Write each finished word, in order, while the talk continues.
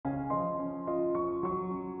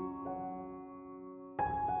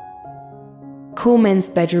Cool men's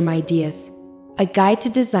bedroom ideas. A guide to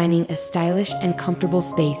designing a stylish and comfortable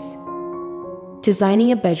space.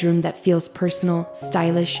 Designing a bedroom that feels personal,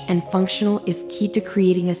 stylish, and functional is key to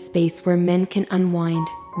creating a space where men can unwind,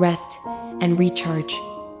 rest, and recharge.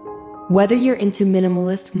 Whether you're into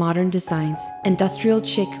minimalist modern designs, industrial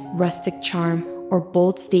chic, rustic charm, or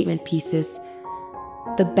bold statement pieces,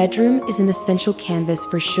 the bedroom is an essential canvas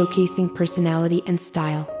for showcasing personality and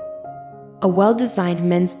style. A well-designed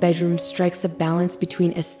men's bedroom strikes a balance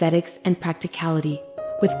between aesthetics and practicality,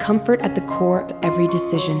 with comfort at the core of every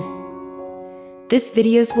decision. This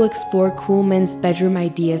videos will explore cool men's bedroom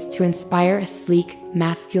ideas to inspire a sleek,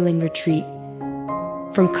 masculine retreat.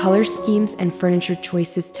 From color schemes and furniture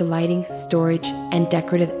choices to lighting, storage, and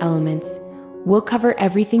decorative elements, we'll cover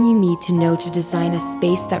everything you need to know to design a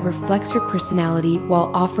space that reflects your personality while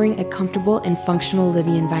offering a comfortable and functional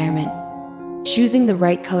living environment. Choosing the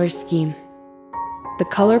right color scheme. The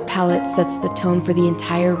color palette sets the tone for the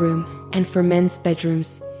entire room, and for men's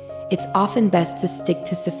bedrooms, it's often best to stick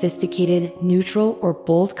to sophisticated, neutral, or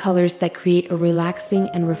bold colors that create a relaxing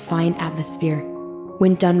and refined atmosphere.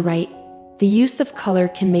 When done right, the use of color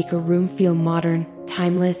can make a room feel modern,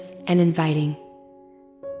 timeless, and inviting.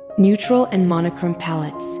 Neutral and monochrome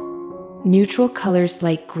palettes. Neutral colors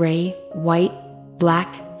like gray, white,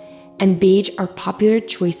 black, and beige are popular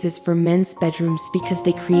choices for men's bedrooms because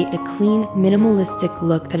they create a clean, minimalistic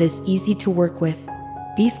look that is easy to work with.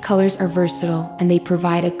 These colors are versatile and they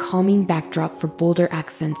provide a calming backdrop for bolder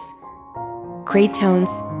accents. Gray tones.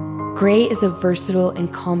 Gray is a versatile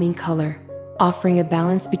and calming color, offering a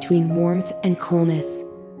balance between warmth and coolness.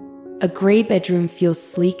 A gray bedroom feels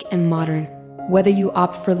sleek and modern, whether you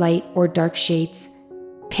opt for light or dark shades.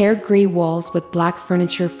 Pair gray walls with black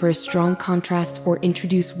furniture for a strong contrast or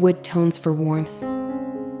introduce wood tones for warmth.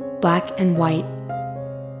 Black and white.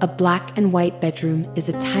 A black and white bedroom is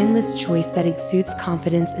a timeless choice that exudes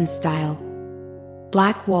confidence and style.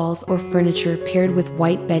 Black walls or furniture paired with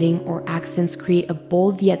white bedding or accents create a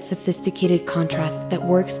bold yet sophisticated contrast that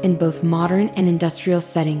works in both modern and industrial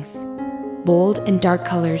settings. Bold and dark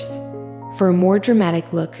colors. For a more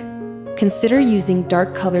dramatic look, consider using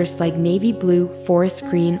dark colors like navy blue, forest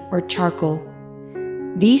green, or charcoal.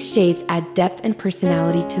 These shades add depth and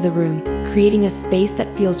personality to the room, creating a space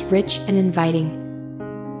that feels rich and inviting.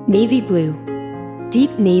 Navy blue.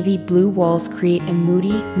 Deep navy blue walls create a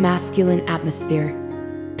moody, masculine atmosphere.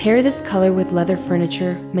 Pair this color with leather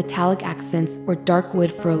furniture, metallic accents, or dark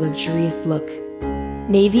wood for a luxurious look.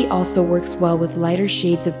 Navy also works well with lighter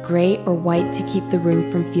shades of gray or white to keep the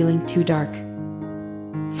room from feeling too dark.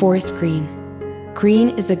 Forest green.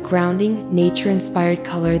 Green is a grounding, nature-inspired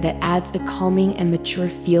color that adds a calming and mature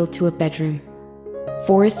feel to a bedroom.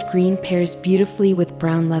 Forest green pairs beautifully with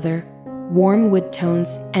brown leather, warm wood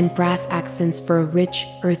tones, and brass accents for a rich,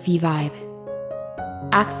 earthy vibe.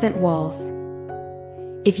 Accent walls.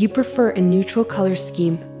 If you prefer a neutral color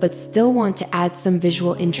scheme but still want to add some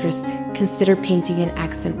visual interest, consider painting an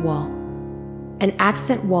accent wall. An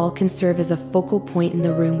accent wall can serve as a focal point in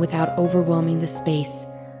the room without overwhelming the space.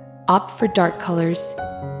 Opt for dark colors,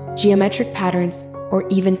 geometric patterns, or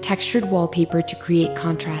even textured wallpaper to create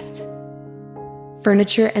contrast.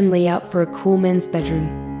 Furniture and layout for a cool men's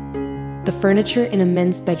bedroom. The furniture in a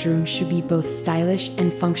men's bedroom should be both stylish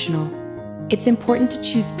and functional. It's important to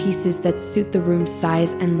choose pieces that suit the room's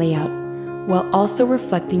size and layout, while also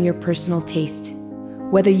reflecting your personal taste.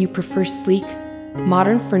 Whether you prefer sleek,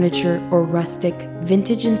 modern furniture or rustic,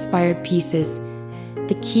 vintage-inspired pieces,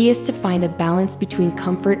 the key is to find a balance between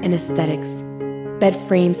comfort and aesthetics. Bed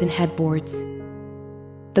frames and headboards.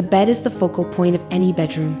 The bed is the focal point of any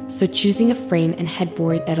bedroom, so choosing a frame and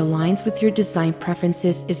headboard that aligns with your design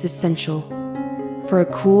preferences is essential. For a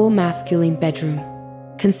cool, masculine bedroom,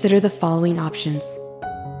 consider the following options.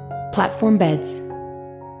 Platform beds.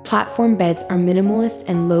 Platform beds are minimalist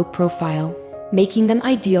and low profile, making them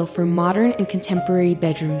ideal for modern and contemporary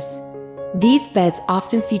bedrooms. These beds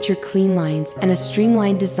often feature clean lines and a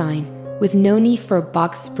streamlined design, with no need for a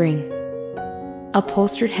box spring.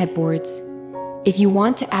 Upholstered headboards. If you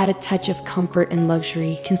want to add a touch of comfort and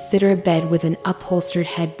luxury, consider a bed with an upholstered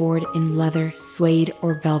headboard in leather, suede,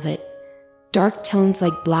 or velvet. Dark tones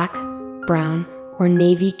like black, brown, or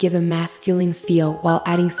navy give a masculine feel while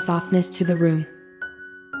adding softness to the room.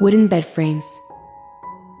 Wooden bed frames.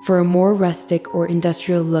 For a more rustic or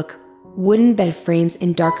industrial look, wooden bed frames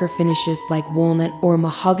in darker finishes like walnut or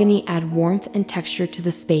mahogany add warmth and texture to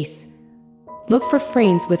the space. Look for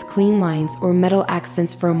frames with clean lines or metal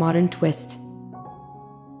accents for a modern twist.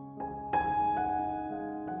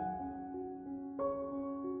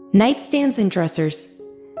 Nightstands and dressers.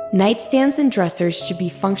 Nightstands and dressers should be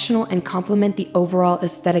functional and complement the overall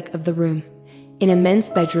aesthetic of the room. In a men's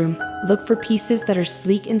bedroom, look for pieces that are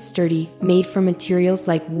sleek and sturdy, made from materials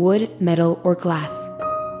like wood, metal, or glass.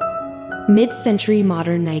 Mid-century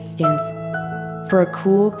modern nightstands. For a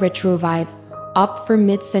cool, retro vibe, opt for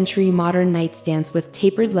mid-century modern nightstands with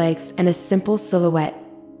tapered legs and a simple silhouette.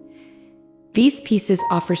 These pieces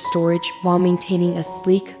offer storage while maintaining a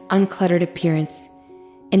sleek, uncluttered appearance.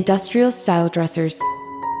 Industrial-style dressers.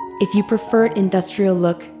 If you prefer an industrial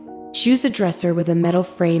look, choose a dresser with a metal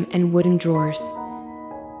frame and wooden drawers.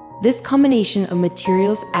 This combination of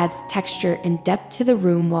materials adds texture and depth to the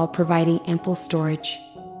room while providing ample storage.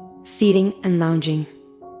 Seating and lounging.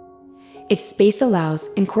 If space allows,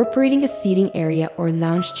 incorporating a seating area or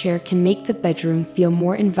lounge chair can make the bedroom feel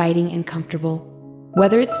more inviting and comfortable.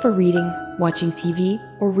 Whether it's for reading, watching TV,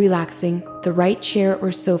 or relaxing, the right chair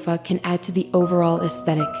or sofa can add to the overall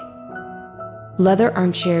aesthetic. Leather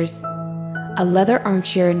armchairs. A leather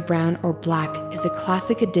armchair in brown or black is a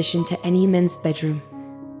classic addition to any men's bedroom.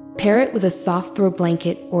 Pair it with a soft throw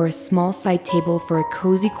blanket or a small side table for a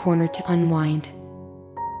cozy corner to unwind.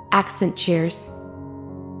 Accent chairs.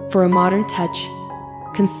 For a modern touch,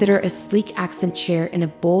 consider a sleek accent chair in a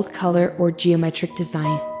bold color or geometric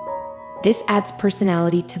design. This adds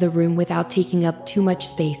personality to the room without taking up too much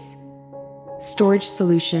space. Storage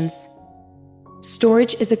solutions.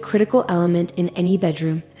 Storage is a critical element in any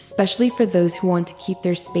bedroom, especially for those who want to keep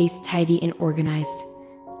their space tidy and organized.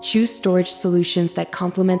 Choose storage solutions that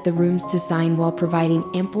complement the room's design while providing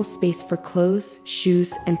ample space for clothes,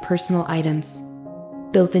 shoes, and personal items.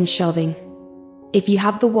 Built-in shelving. If you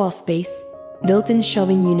have the wall space, built-in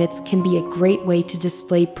shelving units can be a great way to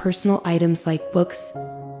display personal items like books,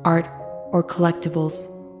 art, or collectibles,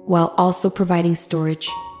 while also providing storage.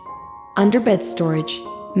 Underbed storage.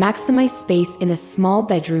 Maximize space in a small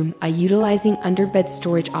bedroom by utilizing underbed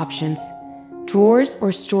storage options. Drawers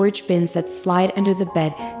or storage bins that slide under the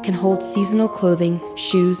bed can hold seasonal clothing,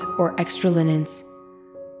 shoes, or extra linens.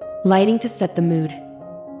 Lighting to set the mood.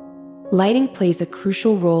 Lighting plays a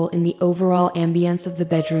crucial role in the overall ambience of the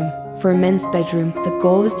bedroom. For a men's bedroom, the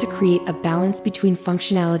goal is to create a balance between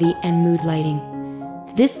functionality and mood lighting.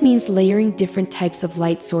 This means layering different types of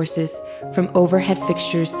light sources, from overhead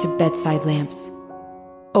fixtures to bedside lamps.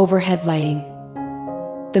 Overhead lighting.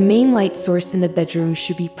 The main light source in the bedroom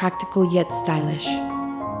should be practical yet stylish.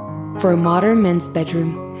 For a modern men's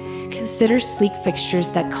bedroom, consider sleek fixtures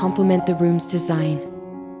that complement the room's design.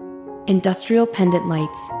 Industrial pendant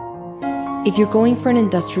lights. If you're going for an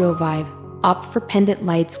industrial vibe, opt for pendant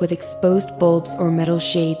lights with exposed bulbs or metal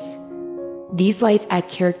shades. These lights add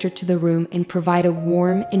character to the room and provide a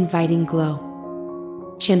warm, inviting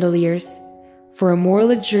glow. Chandeliers. For a more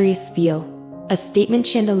luxurious feel, a statement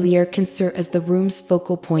chandelier can serve as the room's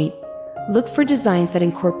focal point. Look for designs that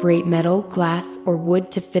incorporate metal, glass, or wood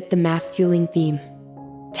to fit the masculine theme.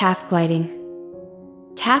 Task lighting.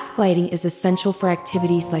 Task lighting is essential for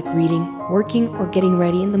activities like reading, working, or getting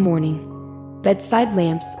ready in the morning. Bedside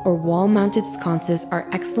lamps or wall-mounted sconces are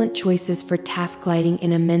excellent choices for task lighting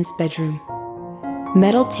in a men's bedroom.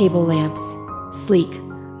 Metal table lamps. Sleek,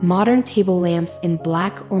 modern table lamps in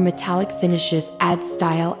black or metallic finishes add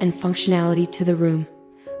style and functionality to the room.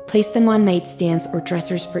 Place them on nightstands or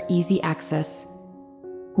dressers for easy access.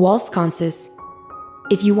 Wall sconces.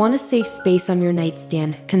 If you want to save space on your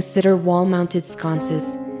nightstand, consider wall-mounted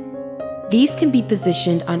sconces. These can be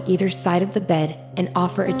positioned on either side of the bed and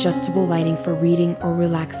offer adjustable lighting for reading or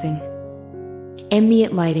relaxing.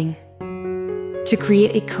 Ambient lighting. To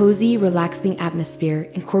create a cozy, relaxing atmosphere,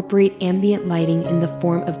 incorporate ambient lighting in the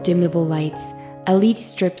form of dimmable lights, LED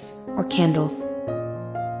strips, or candles.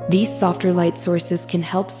 These softer light sources can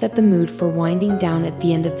help set the mood for winding down at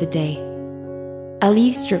the end of the day.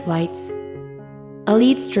 LED strip lights.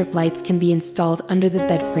 LED strip lights can be installed under the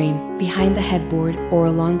bed frame, behind the headboard, or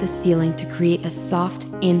along the ceiling to create a soft,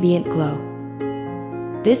 ambient glow.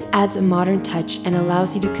 This adds a modern touch and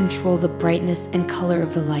allows you to control the brightness and color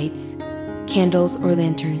of the lights. Candles or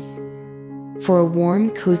lanterns. For a warm,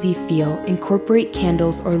 cozy feel, incorporate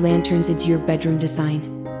candles or lanterns into your bedroom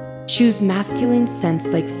design. Choose masculine scents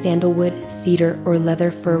like sandalwood, cedar, or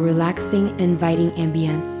leather for a relaxing and inviting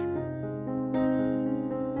ambience.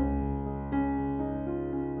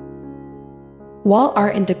 Wall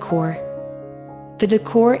art and decor. The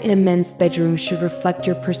decor in a men's bedroom should reflect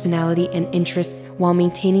your personality and interests while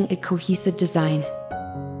maintaining a cohesive design.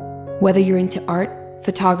 Whether you're into art,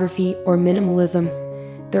 photography, or minimalism,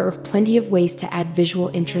 there are plenty of ways to add visual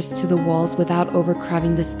interest to the walls without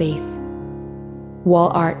overcrowding the space. Wall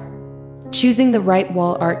art. Choosing the right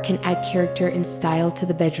wall art can add character and style to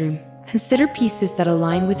the bedroom. Consider pieces that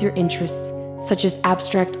align with your interests, such as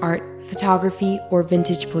abstract art, photography, or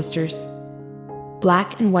vintage posters.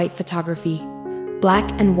 Black and white photography.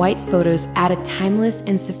 Black and white photos add a timeless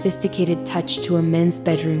and sophisticated touch to a men's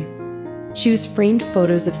bedroom. Choose framed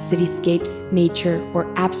photos of cityscapes, nature, or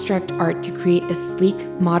abstract art to create a sleek,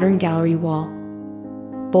 modern gallery wall.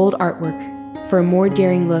 Bold artwork. For a more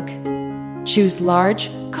daring look, choose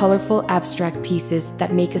large, colorful abstract pieces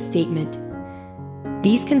that make a statement.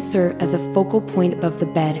 These can serve as a focal point above the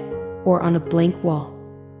bed or on a blank wall.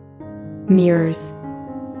 Mirrors.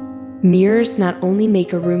 Mirrors not only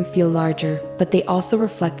make a room feel larger, but they also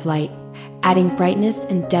reflect light, adding brightness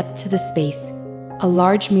and depth to the space. A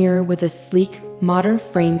large mirror with a sleek, modern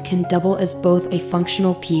frame can double as both a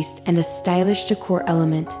functional piece and a stylish decor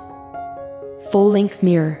element. Full-length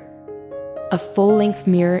mirror. A full-length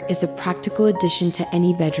mirror is a practical addition to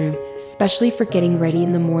any bedroom, especially for getting ready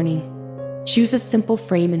in the morning. Choose a simple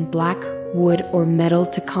frame in black, wood, or metal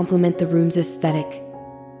to complement the room's aesthetic.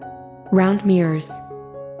 Round mirrors.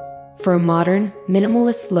 For a modern,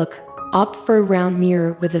 minimalist look, opt for a round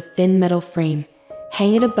mirror with a thin metal frame.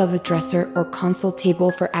 Hang it above a dresser or console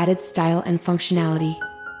table for added style and functionality.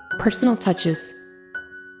 Personal touches.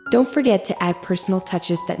 Don't forget to add personal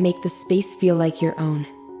touches that make the space feel like your own.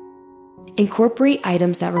 Incorporate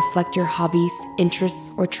items that reflect your hobbies, interests,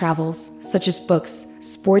 or travels, such as books,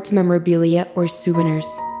 sports memorabilia, or souvenirs.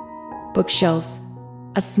 Bookshelves.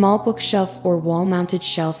 A small bookshelf or wall-mounted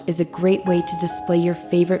shelf is a great way to display your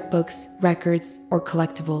favorite books, records, or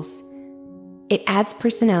collectibles. It adds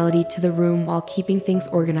personality to the room while keeping things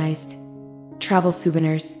organized. Travel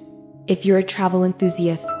souvenirs. If you're a travel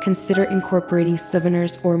enthusiast, consider incorporating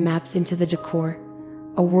souvenirs or maps into the decor.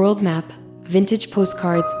 A world map, vintage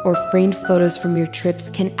postcards, or framed photos from your trips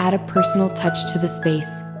can add a personal touch to the space.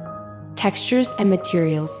 Textures and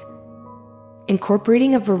materials.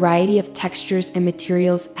 Incorporating a variety of textures and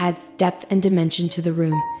materials adds depth and dimension to the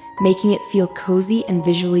room, making it feel cozy and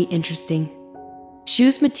visually interesting.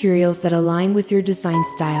 Choose materials that align with your design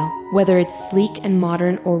style, whether it's sleek and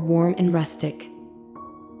modern or warm and rustic.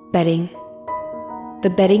 Bedding.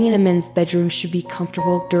 The bedding in a men's bedroom should be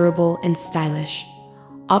comfortable, durable, and stylish.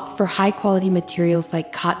 Opt for high-quality materials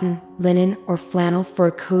like cotton, linen, or flannel for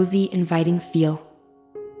a cozy, inviting feel.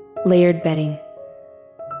 Layered bedding.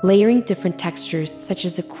 Layering different textures, such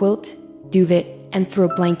as a quilt, duvet, and throw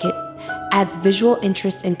blanket, adds visual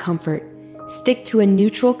interest and comfort. Stick to a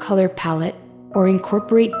neutral color palette or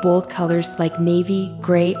incorporate bold colors like navy,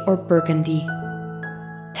 gray, or burgundy.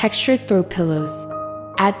 Textured throw pillows.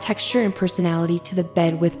 Add texture and personality to the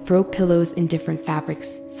bed with throw pillows in different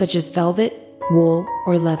fabrics, such as velvet, wool,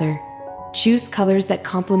 or leather. Choose colors that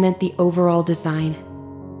complement the overall design.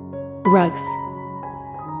 Rugs.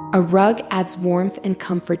 A rug adds warmth and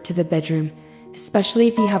comfort to the bedroom, especially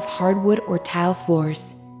if you have hardwood or tile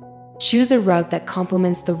floors. Choose a rug that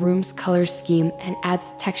complements the room's color scheme and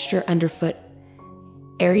adds texture underfoot.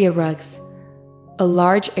 Area rugs. A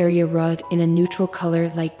large area rug in a neutral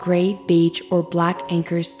color like gray, beige, or black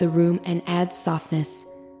anchors the room and adds softness.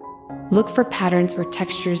 Look for patterns or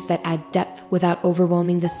textures that add depth without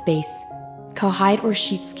overwhelming the space. Cowhide or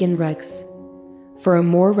sheepskin rugs. For a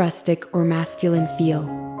more rustic or masculine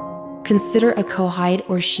feel, consider a cowhide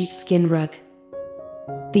or sheepskin rug.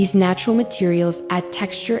 These natural materials add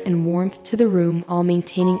texture and warmth to the room while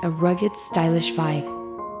maintaining a rugged, stylish vibe.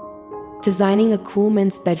 Designing a cool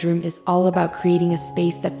men's bedroom is all about creating a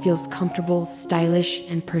space that feels comfortable, stylish,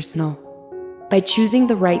 and personal. By choosing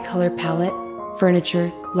the right color palette,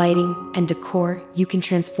 furniture, lighting, and decor, you can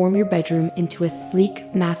transform your bedroom into a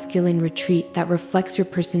sleek, masculine retreat that reflects your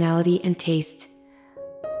personality and taste.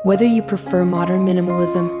 Whether you prefer modern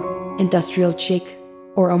minimalism, industrial chic,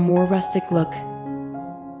 or a more rustic look,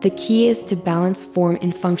 the key is to balance form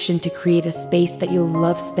and function to create a space that you'll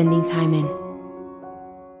love spending time in.